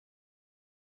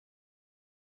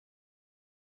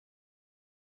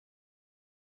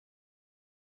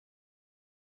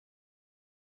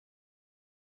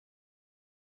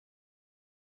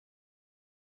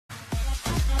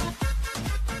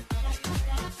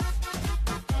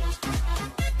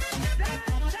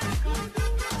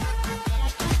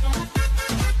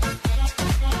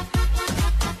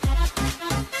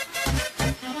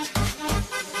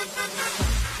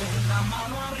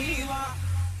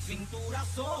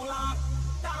sola,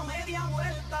 da media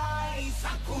vuelta y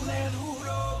sacude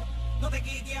duro. No te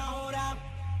quites ahora,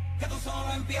 que tú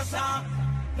solo empiezas.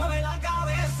 Mueve la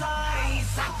cabeza y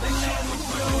sacude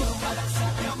duro. Para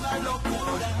hacerte una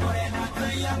locura, morena,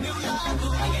 estrella a mi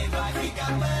lado. Alguien va a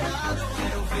ficar parado,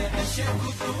 quiero ver ese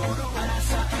futuro. Para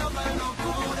hacerte una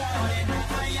locura, morena,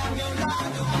 estrella a mi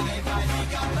lado. Alguien va a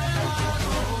ficar parado.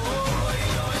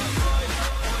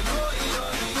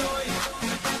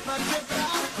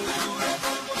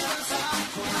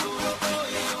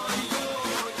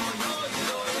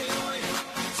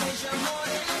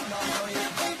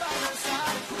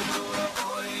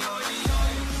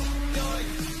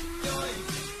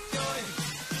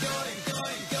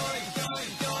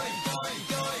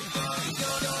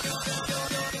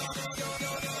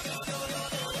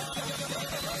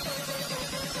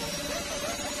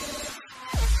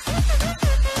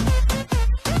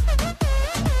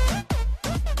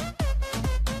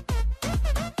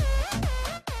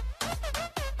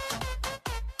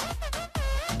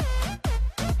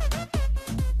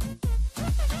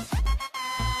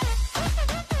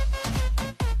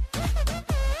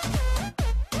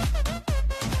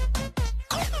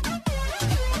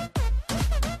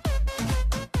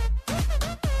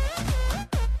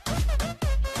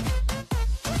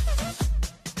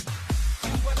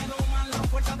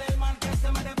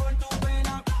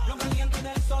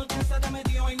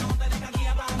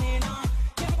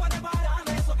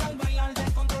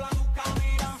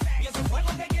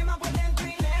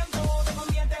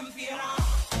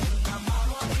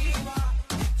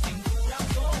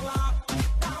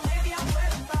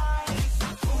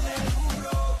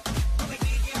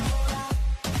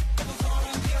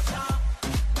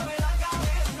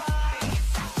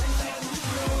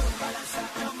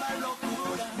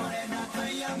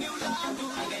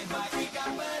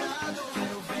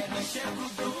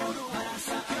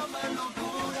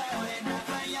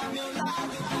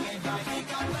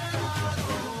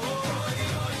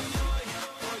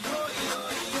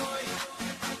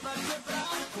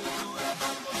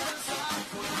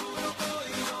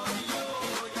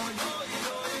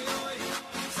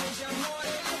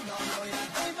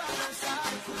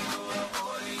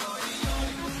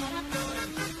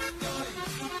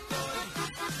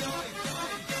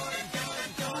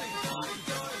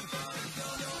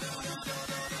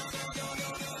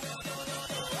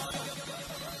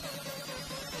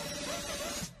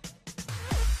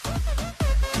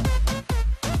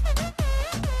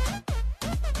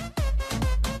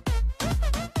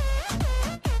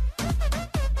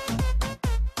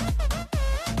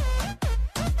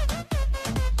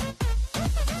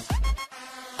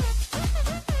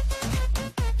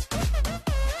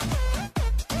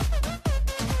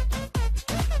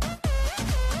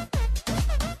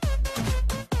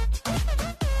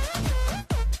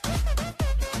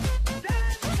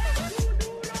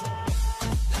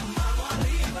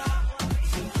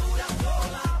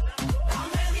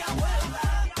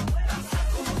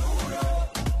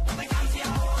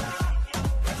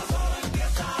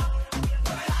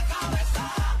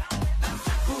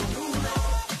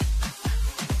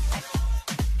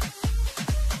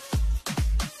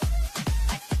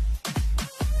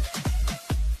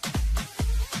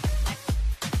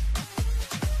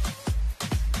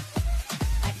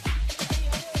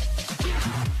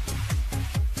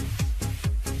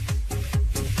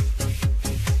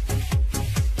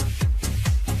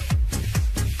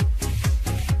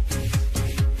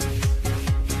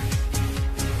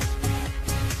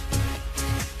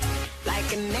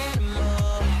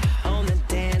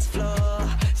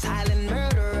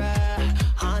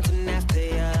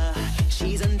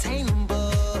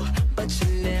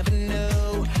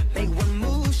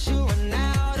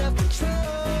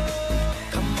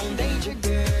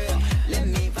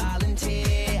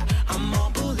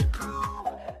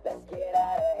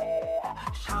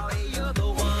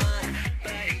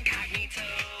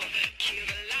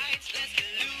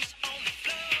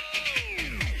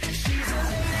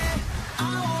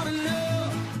 I wanna know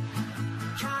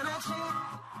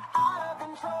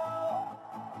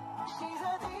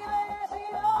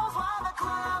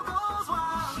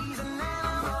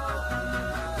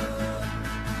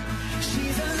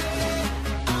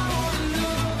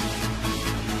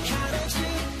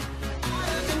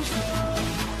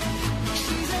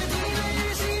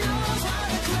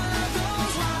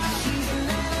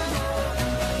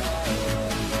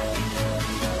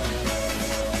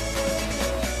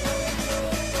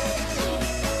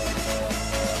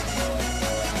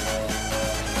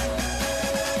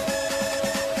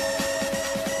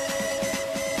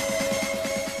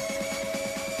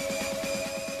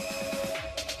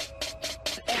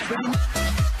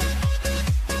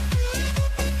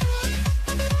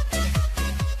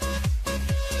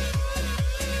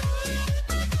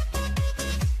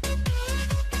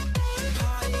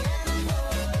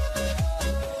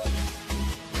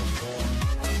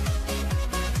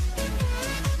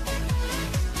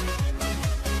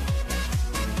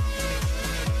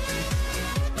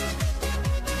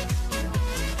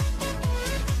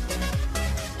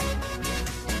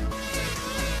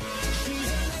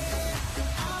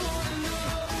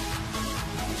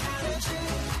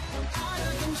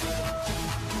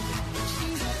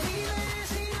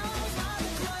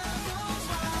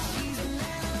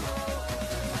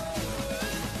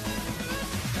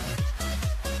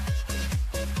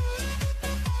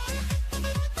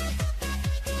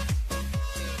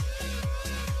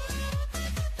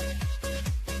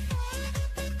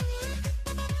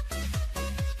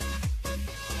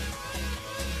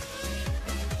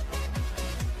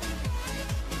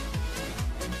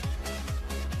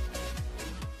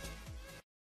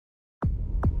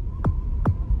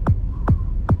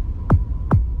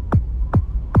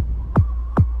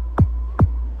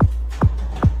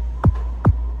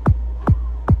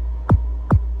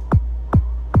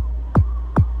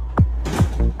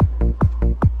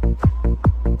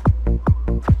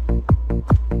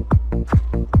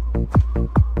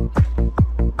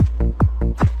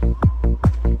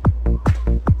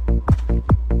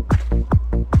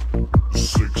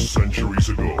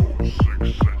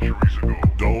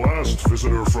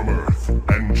prisoner from Earth,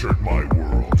 entered my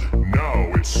world.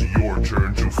 Now it's your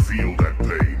turn to feel that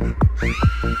pain.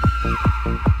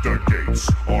 The gates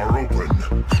are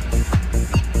open.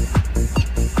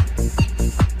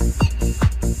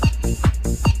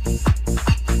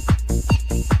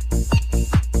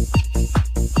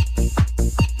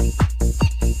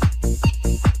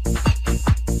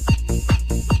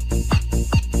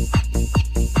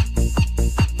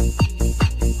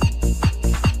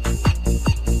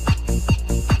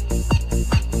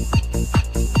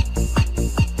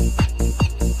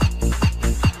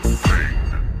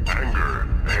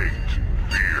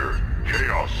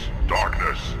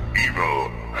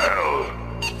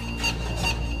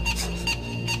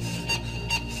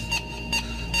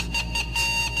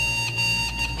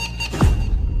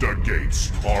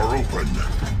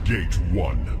 Gate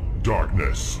 1,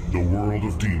 darkness, the world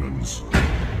of demons.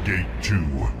 Gate 2,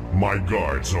 my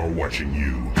guards are watching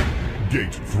you.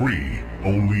 Gate 3,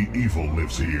 only evil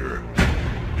lives here.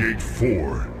 Gate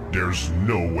 4, there's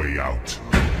no way out.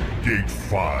 Gate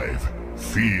 5,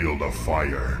 feel the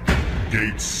fire.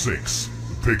 Gate 6,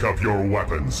 pick up your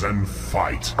weapons and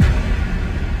fight.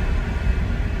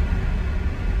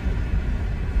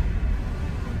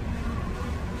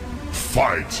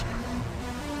 Fight!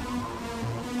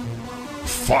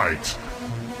 Fight!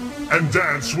 And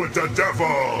dance with the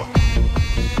devil!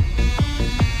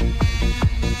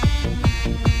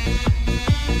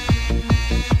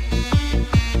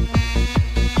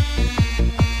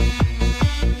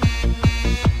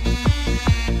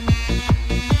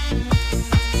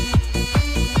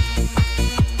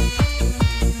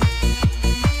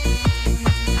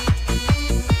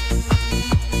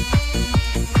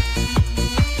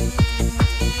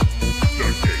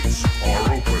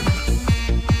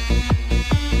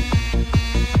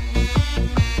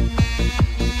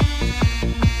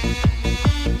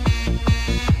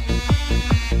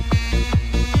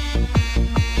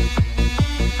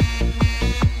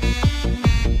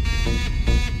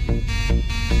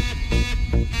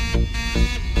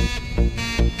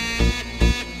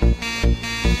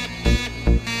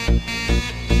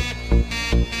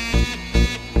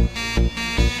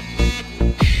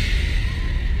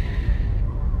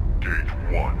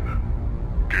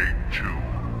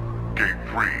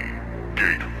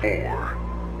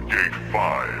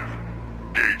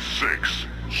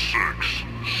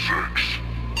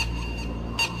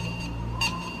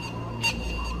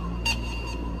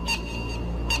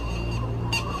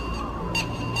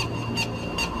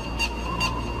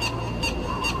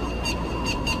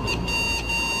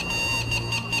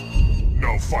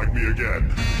 Fight me again.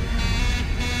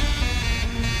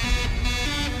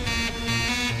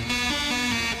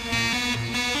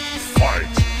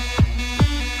 Fight.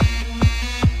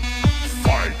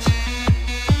 Fight.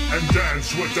 And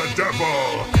dance with the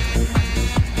devil.